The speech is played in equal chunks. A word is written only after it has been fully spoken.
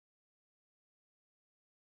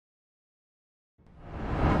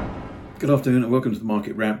Good afternoon and welcome to the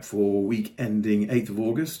market wrap for week ending 8th of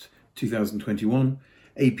August 2021.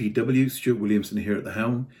 APW, Stuart Williamson here at the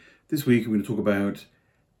helm. This week I'm going to talk about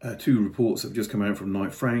two reports that have just come out from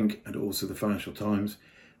Knight Frank and also the Financial Times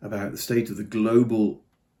about the state of the global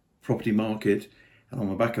property market, and on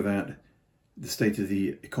the back of that, the state of the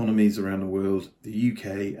economies around the world, the UK,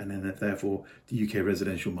 and then therefore the UK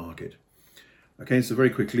residential market. Okay, so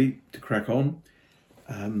very quickly to crack on.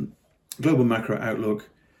 Global macro outlook.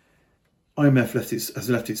 IMF has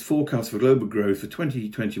left its forecast for global growth for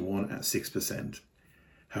 2021 at 6%.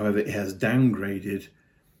 However, it has downgraded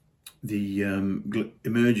the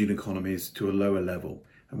emerging economies to a lower level.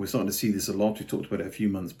 And we're starting to see this a lot. We talked about it a few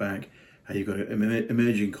months back, how you've got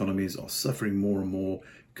emerging economies are suffering more and more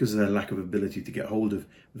because of their lack of ability to get hold of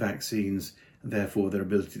vaccines and therefore their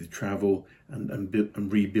ability to travel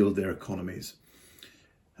and rebuild their economies.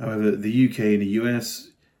 However, the UK and the US,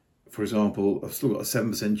 for example, have still got a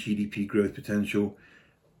 7% GDP growth potential.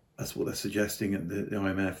 That's what they're suggesting at the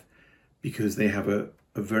IMF, because they have a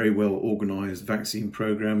very well organised vaccine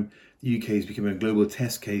programme. The UK is becoming a global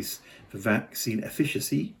test case for vaccine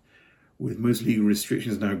efficacy, with most legal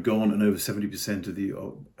restrictions now gone and over 70% of the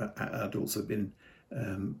adults have been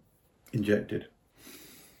injected.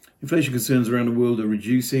 Inflation concerns around the world are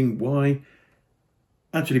reducing. Why?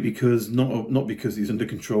 Actually, because not because it's under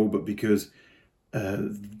control, but because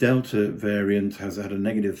Delta variant has had a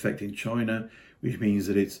negative effect in China, which means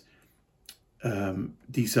that it's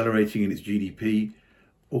decelerating in its GDP.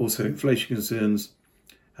 Also, inflation concerns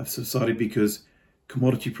have subsided because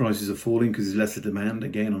commodity prices are falling because there's lesser demand,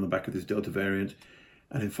 again on the back of this Delta variant.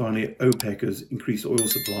 And then finally, OPEC has increased oil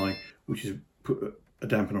supply, which has put a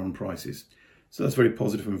dampener on prices. So that's very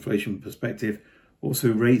positive from an inflation perspective.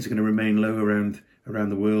 Also, rates are going to remain low around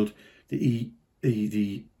the world. The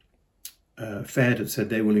Fed have said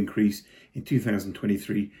they will increase in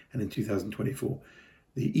 2023 and in 2024.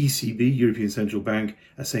 The ECB, European Central Bank,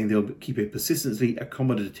 are saying they'll keep a persistently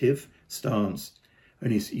accommodative stance.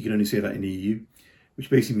 You can only say that in the EU, which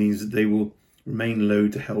basically means that they will remain low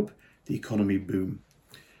to help the economy boom.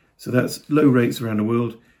 So that's low rates around the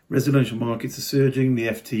world. Residential markets are surging. The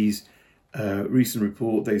FT's recent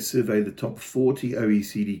report, they surveyed the top 40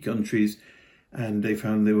 OECD countries, and they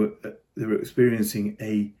found they were experiencing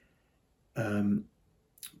a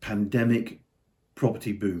pandemic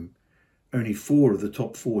property boom. Only 4 of the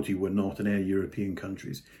top 40 were not, and they're European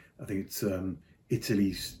countries. I think it's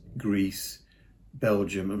Italy, Greece,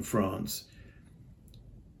 Belgium, and France.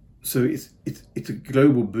 So it's a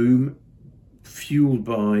global boom fueled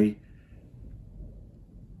by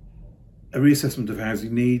a reassessment of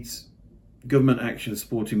housing needs, government action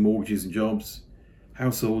supporting mortgages and jobs,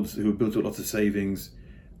 households who have built up lots of savings.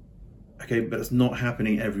 Okay, but it's not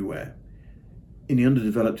happening everywhere. In the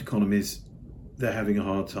underdeveloped economies, they're having a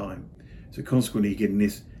hard time. So consequently, getting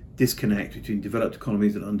this disconnect between developed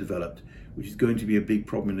economies and undeveloped, which is going to be a big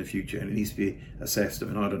problem in the future, and it needs to be assessed. I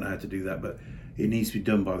mean, I don't know how to do that, but it needs to be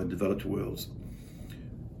done by the developed worlds.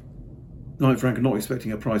 Knight Frank are not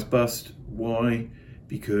expecting a price bust. Why?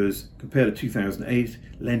 Because compared to 2008,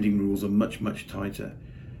 lending rules are much, much tighter.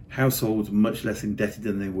 Households are much less indebted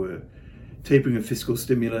than they were. Tapering of fiscal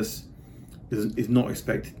stimulus is not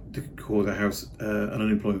expected to cause an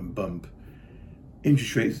unemployment bump.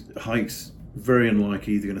 Interest rates hikes, very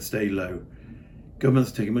unlikely, they're going to stay low.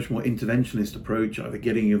 Governments take a much more interventionist approach, either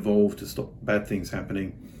getting involved to stop bad things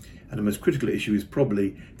happening. And the most critical issue is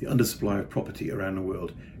probably the undersupply of property around the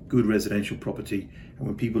world, good residential property. And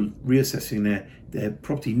when people reassessing their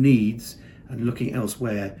property needs and looking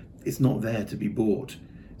elsewhere, it's not there to be bought.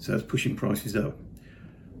 So that's pushing prices up.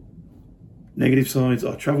 Negative sides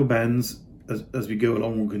are travel bans. As we go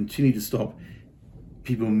along, will continue to stop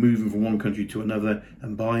people moving from one country to another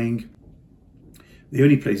and buying. The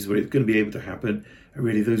only places where it's going to be able to happen are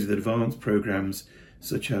really those with advanced programs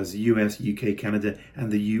such as the US, UK, Canada,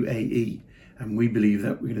 and the UAE. And we believe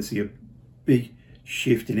that we're going to see a big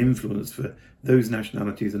shift in influence for those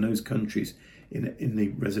nationalities and those countries in the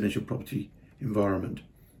residential property environment,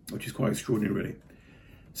 which is quite extraordinary, really.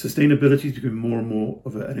 Sustainability is becoming more and more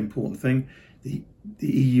of an important thing. The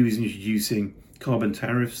EU is introducing carbon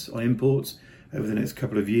tariffs on imports over the next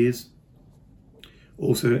couple of years.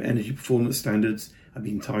 Also, energy performance standards are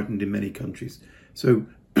being tightened in many countries. So,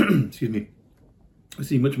 excuse me, I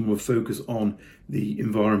see much more focus on the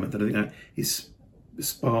environment, and I think that is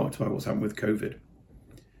sparked by what's happened with COVID.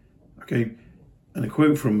 Okay, and a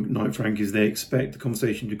quote from Knight Frank is they expect the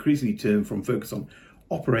conversation to increasingly turn from focus on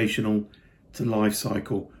operational to life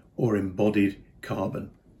cycle or embodied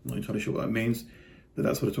carbon. I'm not entirely sure what that means, but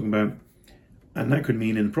that's what I'm talking about. And that could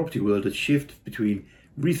mean in the property world a shift between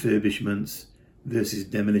refurbishments versus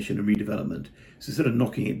demolition and redevelopment. So instead of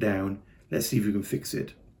knocking it down, let's see if we can fix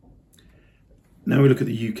it. Now we look at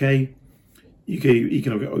the UK. UK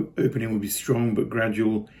economic opening will be strong but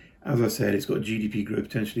gradual. As I said, it's got a GDP growth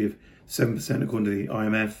potentially of 7% according to the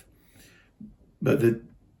IMF. But the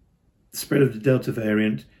spread of the Delta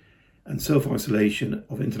variant and self-isolation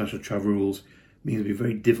of international travel rules means it'll be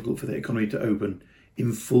very difficult for the economy to open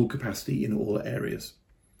in full capacity in all areas.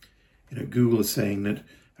 Google is saying that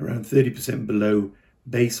around 30% below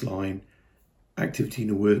baseline activity in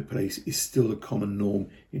the workplace is still a common norm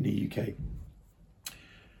in the UK.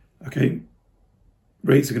 Okay,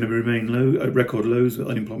 rates are going to remain low, at record lows,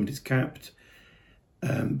 unemployment is capped.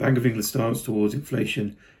 Bank of England starts towards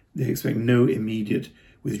inflation. They expect no immediate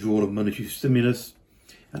withdrawal of monetary stimulus,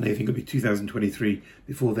 and they think it'll be 2023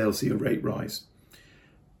 before they'll see a rate rise.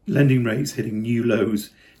 Lending rates hitting new lows.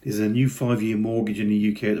 There's a new 5-year mortgage in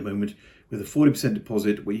the UK at the moment with a 40%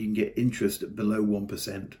 deposit where you can get interest at below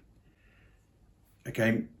 1%.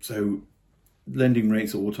 Okay, so lending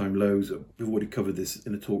rates are all-time lows. We've already covered this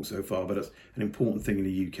in the talk so far, but that's an important thing in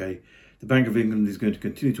the UK. The Bank of England is going to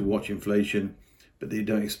continue to watch inflation, but they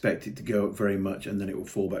don't expect it to go up very much and then it will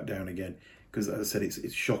fall back down again. Because as I said,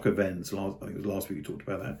 it's shock events. I think it was last week we talked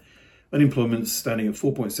about that. Unemployment's standing at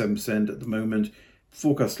 4.7% at the moment.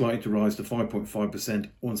 Forecast likely to rise to 5.5%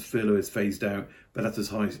 once furlough is phased out, but that's as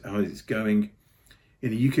high as it's going.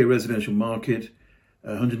 In the UK residential market,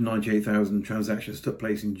 198,000 transactions took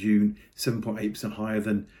place in June, 7.8% higher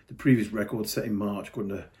than the previous record set in March,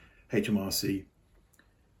 according to HMRC.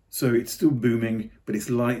 So it's still booming, but it's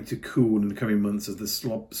likely to cool in the coming months as the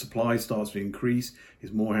supply starts to increase.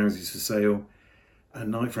 There's more houses for sale. And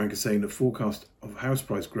Knight Frank is saying the forecast of house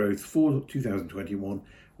price growth for 2021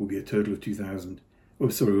 will be a total of 5%.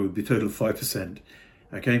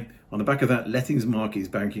 Okay. On the back of that, lettings market is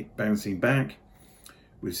bouncing back.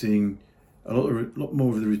 We're seeing a lot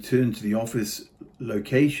more of the return to the office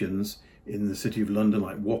locations in the city of London,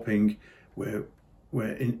 like Wapping, where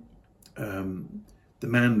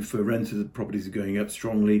demand for rented properties are going up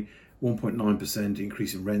strongly. 1.9%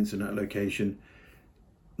 increase in rents in that location.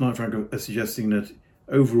 Knight Frank are suggesting that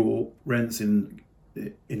overall rents in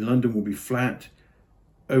London will be flat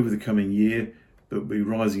over the coming year, but will be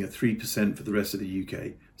rising at 3% for the rest of the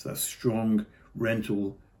UK. So that's strong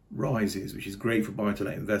rental rises, which is great for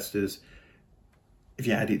buy-to-let investors if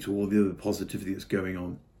you add it to all the other positivity that's going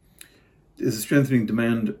on. There's a strengthening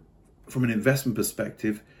demand from an investment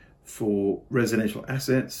perspective for residential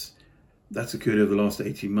assets. That's occurred over the last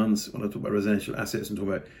 18 months. When I talk about residential assets, I'm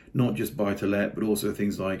talking about not just buy-to-let, but also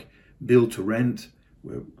things like build-to-rent,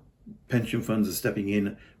 where pension funds are stepping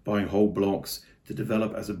in, buying whole blocks to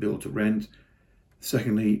develop as a build-to-rent.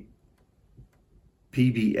 Secondly,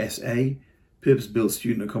 PBSA, purpose-built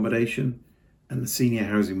student accommodation, and the senior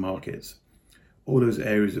housing markets. All those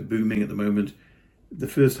areas are booming at the moment. The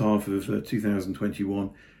first half of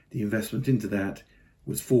 2021, the investment into that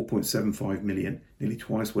was 4.75 million, nearly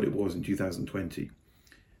twice what it was in 2020.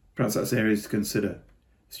 Perhaps that's areas to consider: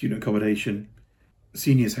 student accommodation,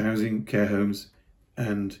 seniors housing, care homes,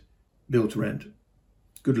 and build to rent.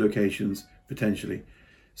 Good locations, potentially.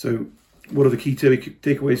 So what are the key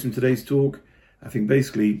takeaways from today's talk? I think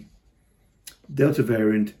basically Delta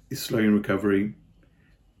variant is slowing recovery.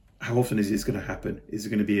 How often is this going to happen? Is it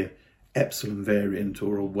going to be a epsilon variant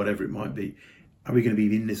or whatever it might be? Are we going to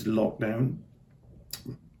be in this lockdown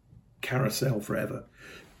carousel forever?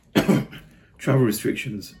 Travel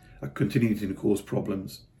restrictions are continuing to cause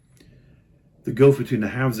problems. The gulf between the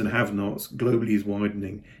haves and have-nots globally is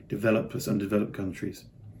widening, developed plus undeveloped countries.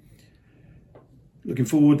 Looking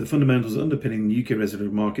forward, the fundamentals underpinning the UK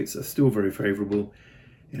residential markets are still very favourable.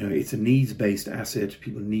 It's a needs-based asset.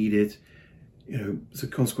 People need it. So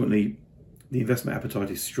consequently, the investment appetite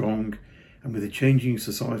is strong, and with the changing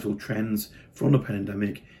societal trends from the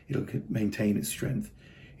pandemic, it'll maintain its strength.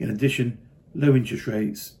 In addition, low interest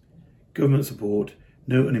rates, government support,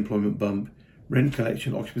 no unemployment bump, rent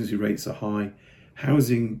collection occupancy rates are high,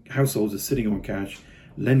 households are sitting on cash,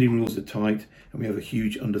 lending rules are tight, and we have a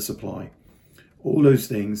huge undersupply. All those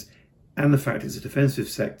things, and the fact it's a defensive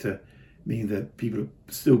sector, mean that people are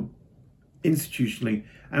still institutionally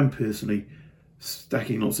and personally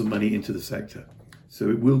stacking lots of money into the sector. So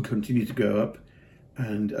it will continue to go up.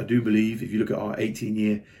 And I do believe if you look at our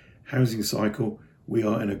 18-year housing cycle, we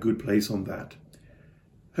are in a good place on that.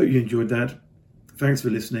 Hope you enjoyed that. Thanks for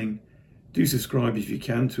listening. Do subscribe if you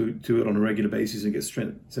can to it on a regular basis and get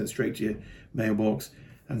sent straight to your mailbox.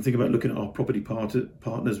 And think about looking at our property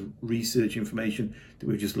partners research information that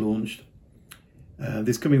we've just launched.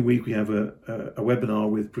 This coming week we have a webinar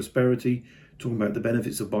with Prosperity talking about the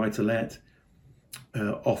benefits of buy-to-let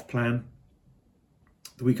off-plan.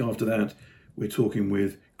 The week after that, we're talking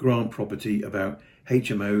with Grant Property about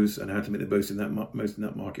HMOs and how to make the most in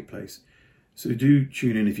that marketplace. So do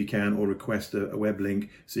tune in if you can, or request a web link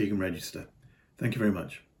so you can register. Thank you very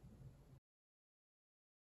much.